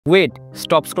Wait,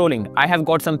 stop scrolling. I have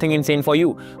got something insane for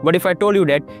you. What if I told you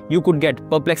that you could get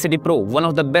Perplexity Pro, one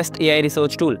of the best AI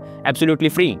research tool, absolutely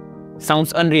free?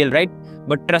 Sounds unreal, right?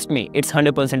 But trust me, it's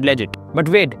 100% legit. But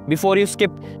wait, before you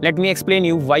skip, let me explain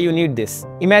you why you need this.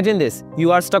 Imagine this,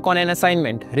 you are stuck on an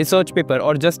assignment, research paper,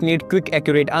 or just need quick,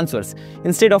 accurate answers.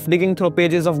 Instead of digging through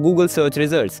pages of Google search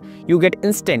results, you get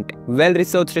instant,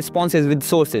 well-researched responses with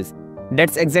sources.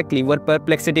 That's exactly what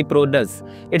Perplexity Pro does.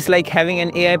 It's like having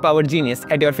an AI-powered genius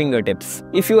at your fingertips.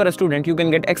 If you are a student, you can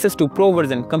get access to Pro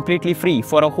version completely free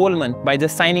for a whole month by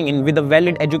just signing in with a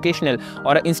valid educational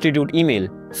or institute email.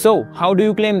 So, how do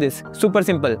you claim this? Super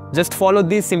simple. Just follow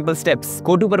these simple steps.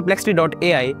 Go to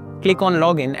perplexity.ai, click on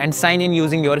login and sign in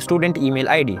using your student email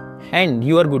ID. And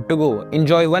you are good to go.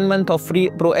 Enjoy 1 month of free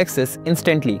Pro access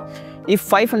instantly. If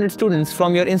 500 students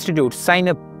from your institute sign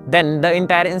up, then the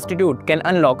entire institute can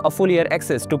unlock a full year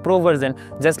access to Pro version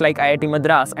just like IIT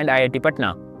Madras and IIT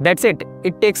Patna. That's it.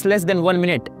 It takes less than 1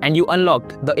 minute and you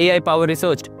unlocked the AI power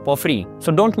research for free.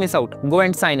 So don't miss out. Go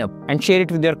and sign up and share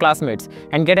it with your classmates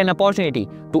and get an opportunity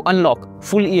to unlock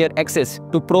full year access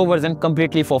to Pro version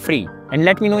completely for free. And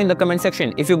let me know in the comment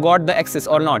section if you got the access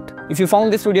or not. If you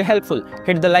found this video helpful,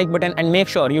 hit the like button and make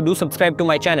sure you do subscribe to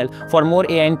my channel for more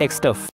AI and tech stuff.